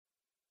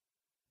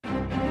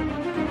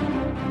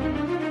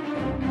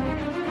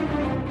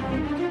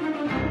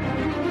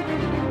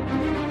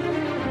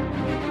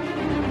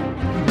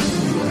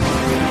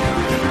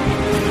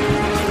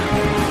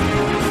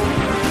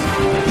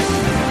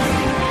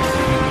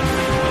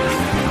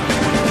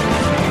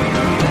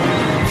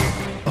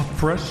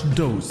fresh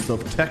dose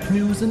of tech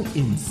news and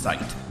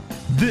insight.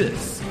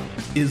 This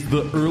is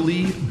the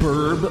Early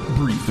Burb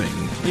Briefing.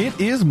 It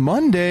is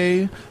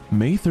Monday,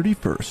 May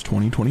 31st,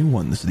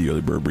 2021. This is the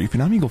Early Burb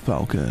Briefing. I'm Eagle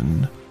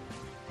Falcon.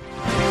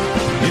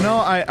 You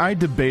know, I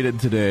debated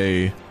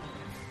today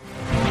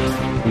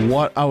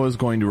what I was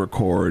going to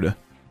record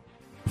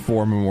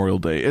for Memorial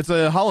Day. It's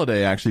a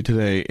holiday, actually,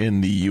 today in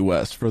the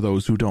U.S., for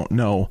those who don't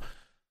know.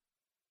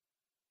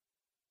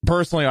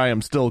 Personally, I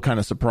am still kind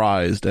of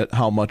surprised at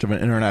how much of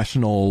an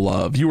international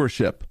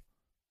viewership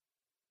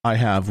I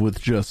have with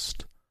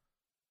just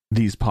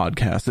these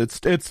podcasts.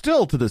 It's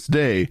still, to this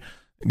day,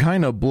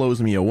 kind of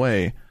blows me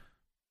away.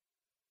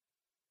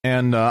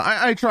 And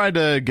I tried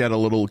to get a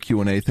little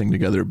Q&A thing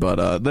together,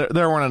 but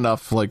there weren't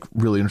enough like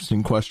really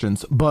interesting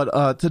questions.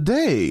 But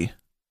today,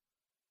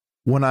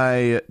 when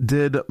I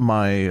did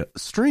my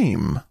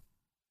stream,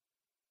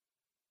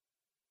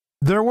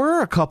 there were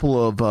a couple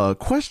of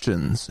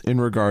questions in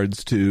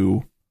regards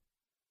to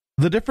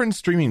the different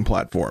streaming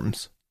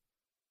platforms.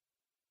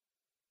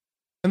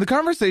 And the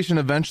conversation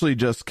eventually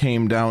just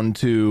came down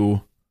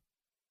to,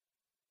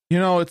 you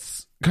know,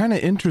 it's kind of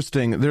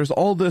interesting. There's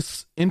all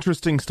this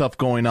interesting stuff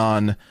going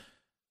on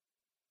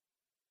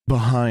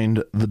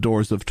behind the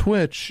doors of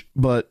Twitch,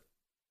 but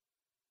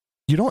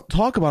you don't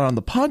talk about it on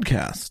the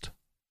podcast.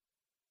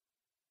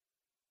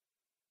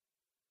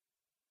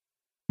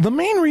 The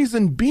main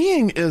reason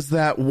being is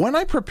that when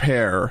I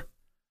prepare,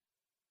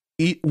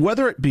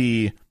 whether it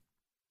be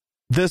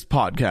this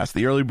podcast,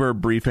 the Early Bird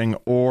Briefing,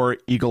 or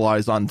Eagle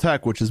Eyes on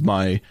Tech, which is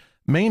my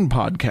main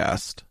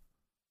podcast,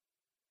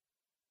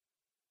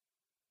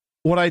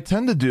 what I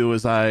tend to do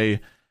is I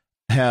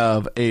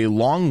have a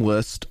long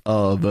list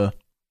of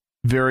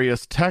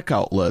various tech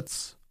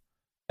outlets,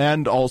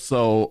 and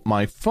also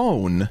my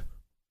phone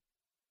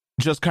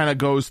just kind of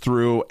goes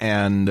through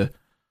and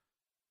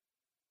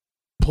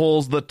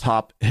pulls the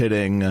top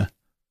hitting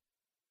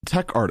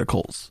tech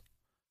articles.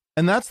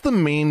 And that's the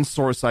main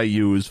source I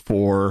use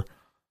for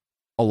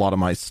a lot of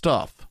my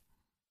stuff.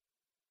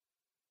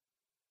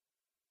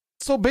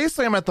 So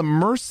basically, I'm at the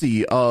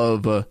mercy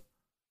of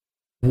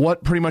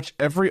what pretty much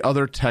every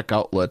other tech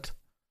outlet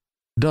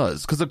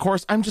does. Because, of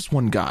course, I'm just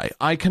one guy.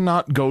 I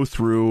cannot go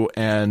through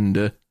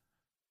and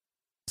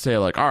say,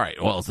 like, all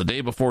right, well, it's the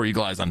day before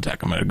Eagle Eyes on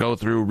Tech. I'm going to go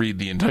through, read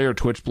the entire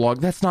Twitch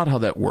blog. That's not how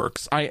that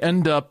works. I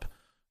end up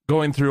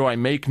going through, I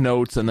make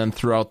notes, and then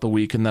throughout the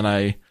week, and then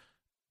I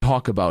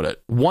talk about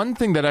it. One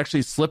thing that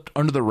actually slipped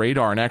under the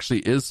radar and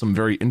actually is some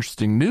very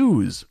interesting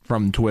news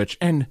from Twitch,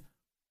 and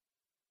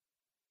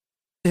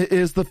it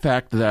is the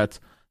fact that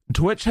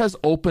Twitch has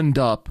opened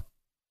up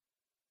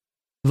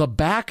the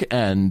back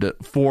end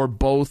for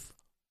both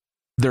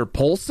their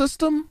poll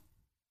system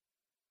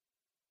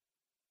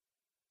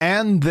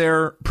and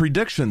their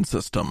prediction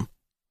system.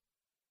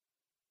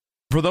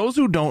 For those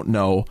who don't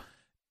know,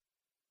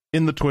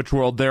 in the Twitch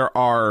world, there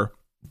are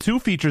two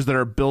features that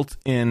are built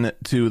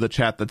into the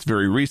chat that's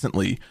very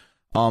recently.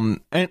 And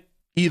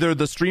either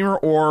the streamer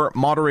or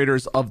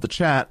moderators of the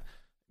chat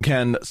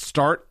can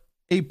start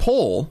a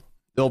poll.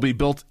 They'll be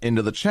built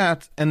into the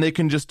chat, and they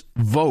can just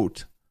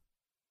vote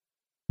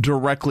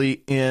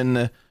directly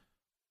in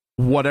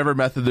whatever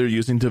method they're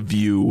using to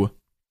view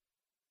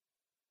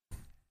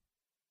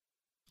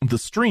the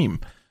stream.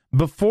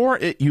 Before,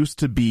 it used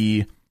to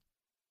be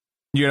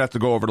you'd have to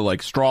go over to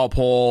like straw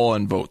poll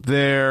and vote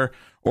there,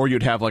 or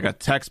you'd have like a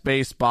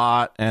text-based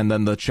bot, and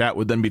then the chat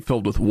would then be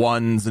filled with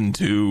ones and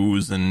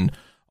twos and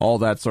all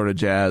that sort of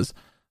jazz.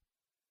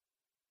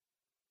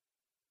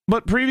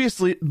 But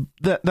previously,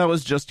 that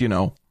was just, you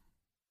know,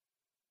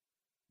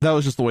 that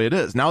was just the way it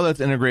is. Now that's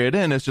integrated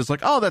in, it's just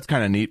like, oh, that's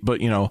kind of neat, but,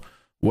 you know,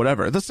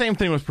 whatever. The same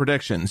thing with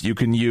predictions. You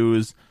can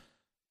use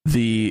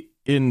the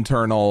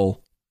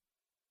internal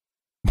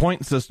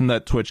point system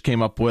that Twitch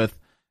came up with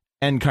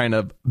and kind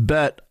of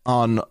bet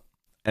on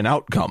an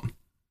outcome.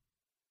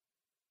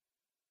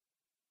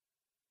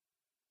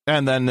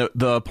 And then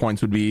the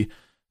points would be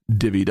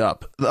divvied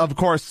up. Of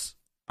course,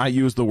 I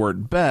use the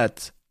word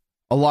bet.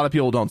 A lot of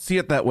people don't see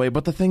it that way,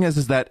 but the thing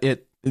is that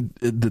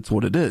it's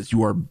what it is.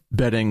 You are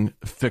betting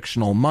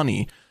fictional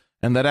money,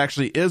 and that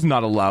actually is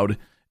not allowed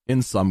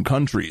in some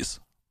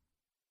countries.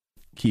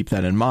 Keep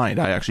that in mind.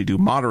 I actually do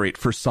moderate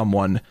for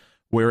someone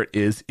where it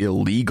is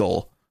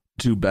illegal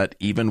to bet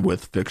even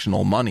with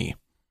fictional money.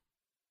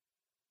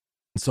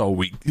 So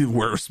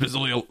we're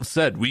specifically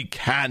said we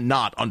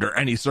cannot under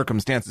any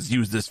circumstances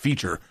use this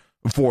feature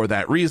for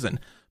that reason.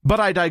 But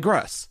I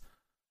digress.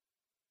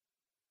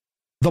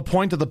 The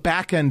point of the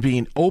back end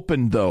being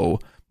open,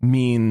 though,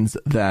 means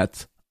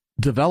that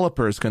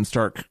developers can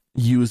start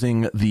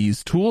using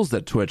these tools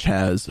that Twitch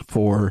has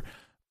for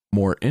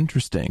more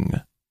interesting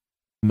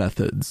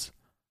methods.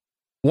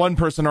 One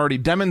person already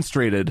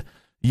demonstrated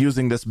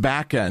using this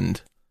back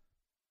end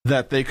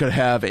that they could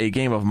have a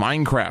game of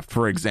Minecraft,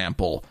 for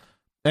example.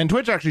 And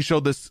Twitch actually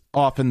showed this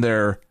off in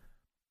their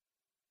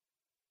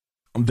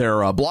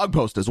blog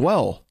post as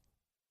well.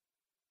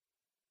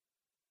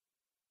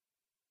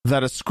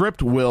 That a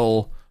script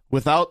will,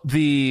 without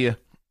the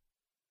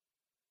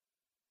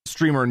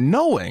streamer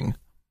knowing,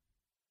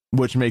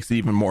 which makes it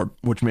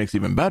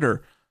even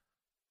better,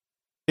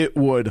 it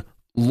would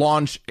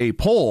launch a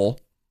poll.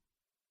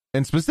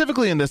 And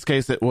specifically in this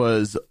case, it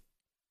was,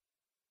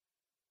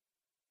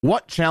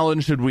 what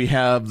challenge should we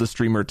have the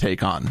streamer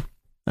take on?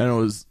 And it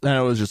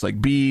was just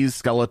like bees,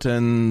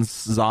 skeletons,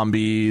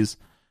 zombies,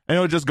 and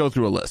it would just go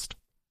through a list.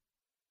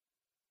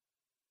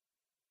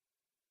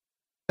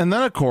 And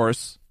then, of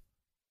course,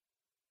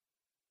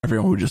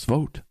 everyone would just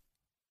vote.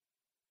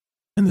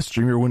 And the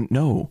streamer wouldn't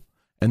know.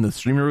 And the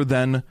streamer would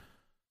then,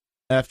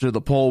 after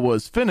the poll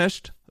was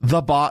finished,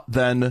 the bot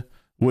then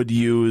would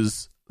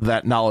use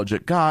that knowledge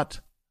it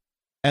got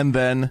and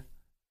then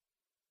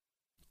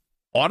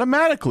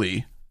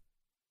automatically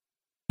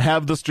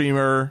have the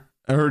streamer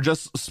or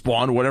just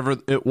spawn whatever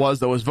it was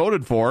that was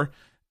voted for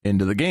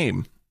into the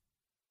game.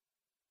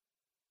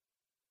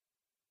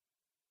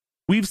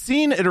 We've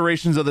seen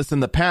iterations of this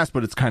in the past,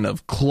 but it's kind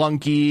of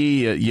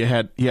clunky. You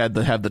had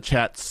to have the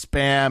chat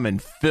spam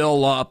and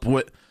fill up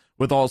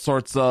with all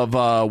sorts of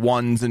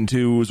ones and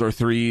twos or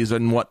threes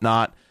and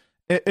whatnot.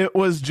 It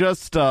was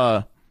just,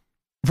 from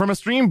a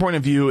stream point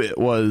of view, it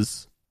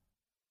was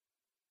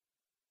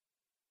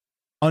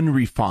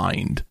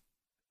unrefined.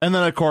 And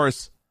then, of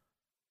course,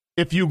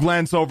 if you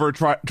glance over,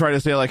 try to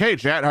say like, "Hey,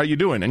 chat, how you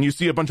doing?" and you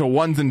see a bunch of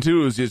ones and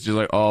twos, it's just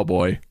like, oh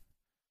boy,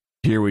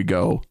 here we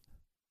go.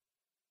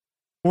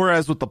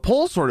 Whereas with the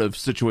poll sort of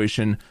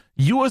situation,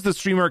 you as the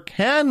streamer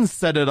can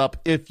set it up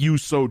if you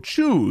so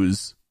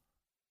choose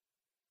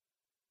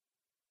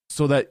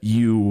so that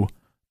you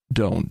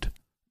don't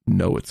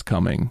know it's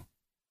coming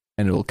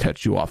and it'll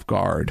catch you off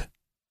guard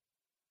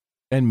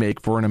and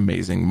make for an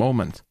amazing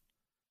moment.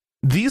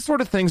 These sort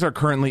of things are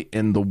currently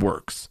in the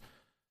works.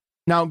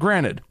 Now,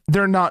 granted,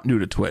 they're not new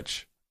to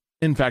Twitch.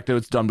 In fact, it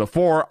was done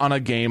before on a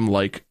game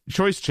like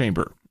Choice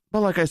Chamber.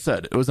 But like I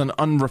said, it was an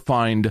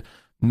unrefined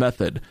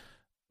method.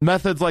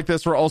 Methods like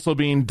this were also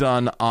being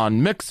done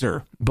on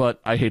Mixer, but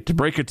I hate to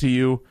break it to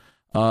you,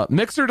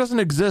 Mixer doesn't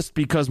exist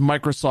because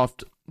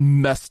Microsoft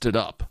messed it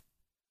up.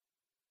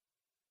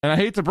 And I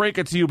hate to break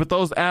it to you, but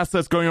those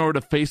assets going over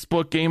to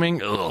Facebook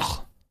gaming,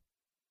 ugh.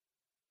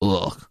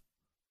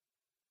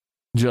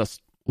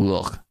 Just,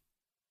 ugh.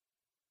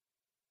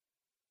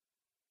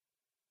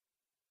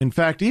 In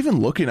fact,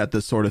 even looking at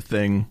this sort of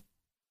thing,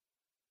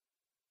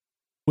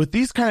 with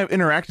these kind of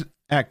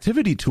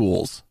interactivity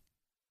tools,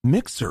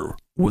 Mixer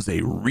was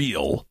a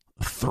real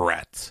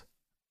threat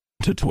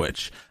to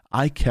Twitch.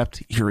 I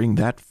kept hearing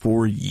that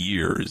for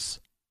years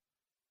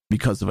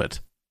because of it.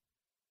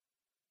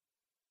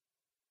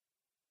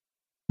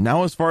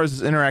 Now, as far as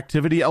this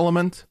interactivity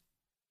element,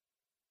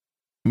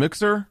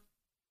 Mixer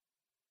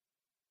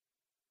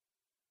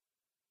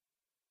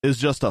is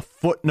just a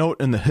footnote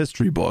in the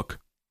history book.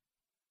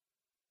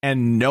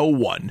 And no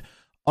one,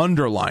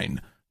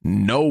 underline,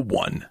 no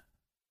one,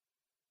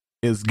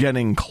 is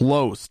getting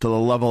close to the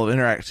level of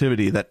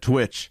interactivity that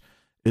Twitch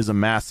is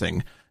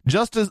amassing.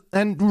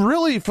 And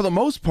really, for the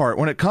most part,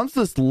 when it comes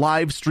to this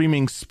live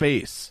streaming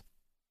space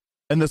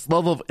and this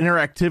level of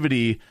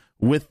interactivity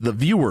with the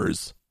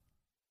viewers,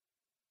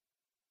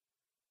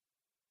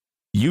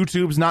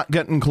 YouTube's not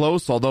getting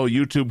close, although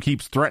YouTube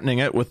keeps threatening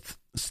it with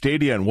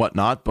Stadia and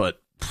whatnot,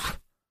 but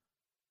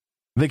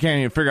they can't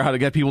even figure out how to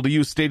get people to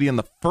use Stadia in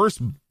the first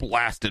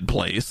blasted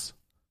place.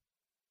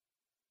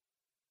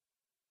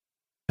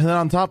 And then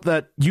on top of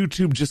that,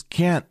 YouTube just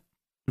can't,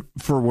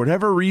 for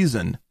whatever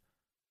reason,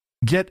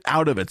 get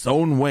out of its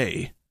own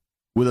way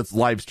with its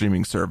live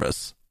streaming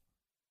service.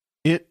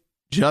 It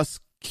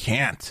just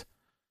can't.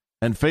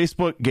 And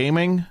Facebook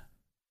gaming,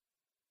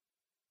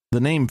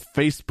 the name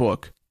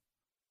Facebook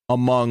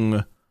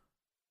among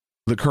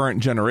the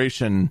current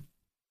generation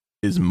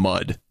is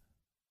mud.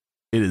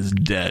 It is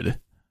dead.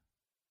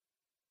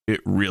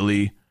 It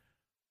really,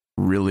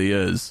 really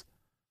is.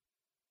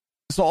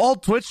 So all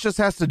Twitch just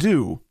has to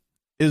do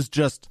is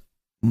just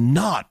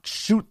not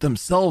shoot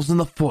themselves in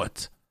the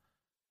foot.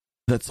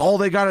 That's all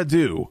they got to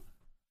do.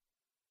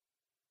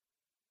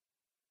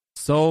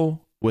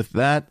 So with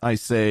that, I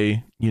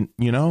say, you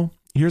know,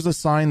 here's a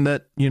sign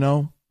that, you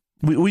know,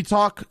 we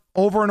talk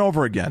over and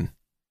over again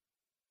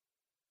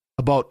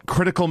about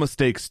critical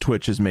mistakes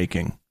Twitch is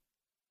making.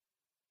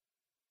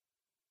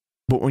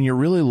 But when you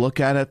really look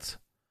at it,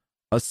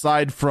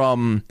 aside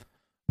from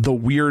the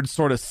weird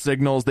sort of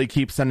signals they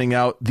keep sending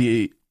out,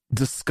 the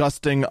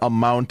disgusting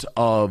amount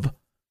of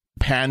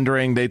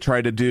pandering they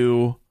try to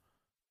do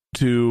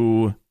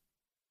to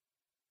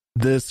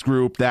this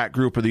group, that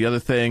group, or the other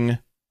thing,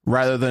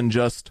 rather than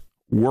just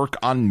work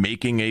on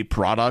making a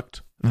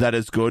product that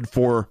is good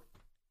for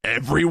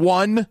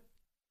everyone.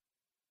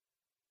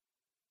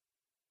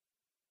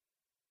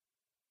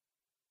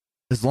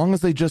 As long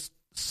as they just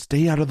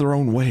stay out of their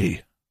own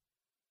way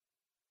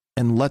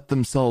and let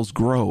themselves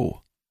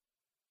grow,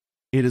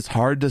 it is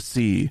hard to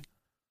see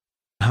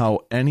how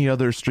any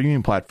other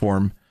streaming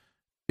platform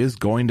is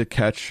going to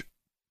catch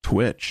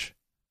Twitch.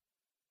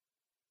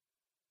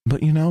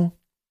 But you know,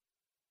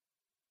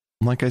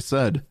 like I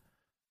said,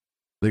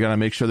 they got to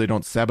make sure they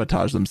don't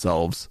sabotage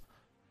themselves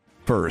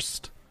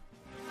first.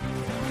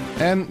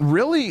 And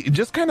really,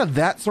 just kind of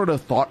that sort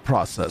of thought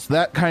process,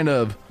 that kind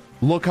of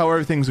look how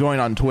everything's going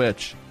on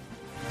Twitch.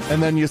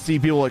 And then you see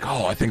people like,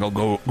 oh, I think I'll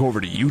go over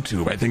to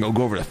YouTube. I think I'll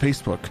go over to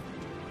Facebook.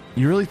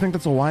 You really think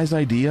that's a wise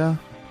idea?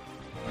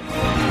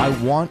 I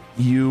want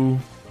you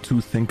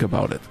to think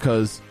about it,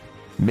 because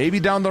maybe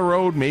down the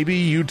road,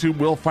 maybe YouTube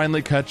will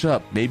finally catch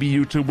up. Maybe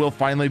YouTube will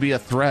finally be a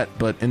threat,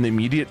 but in the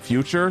immediate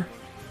future,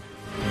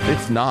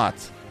 it's not.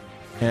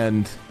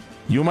 And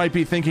you might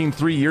be thinking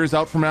 3 years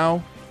out from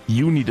now.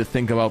 You need to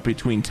think about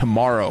between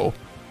tomorrow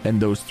and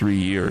those 3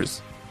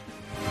 years.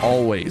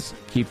 Always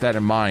keep that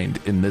in mind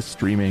in this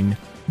streaming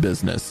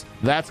business.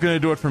 That's going to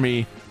do it for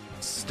me.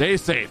 Stay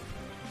safe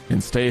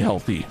and stay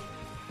healthy.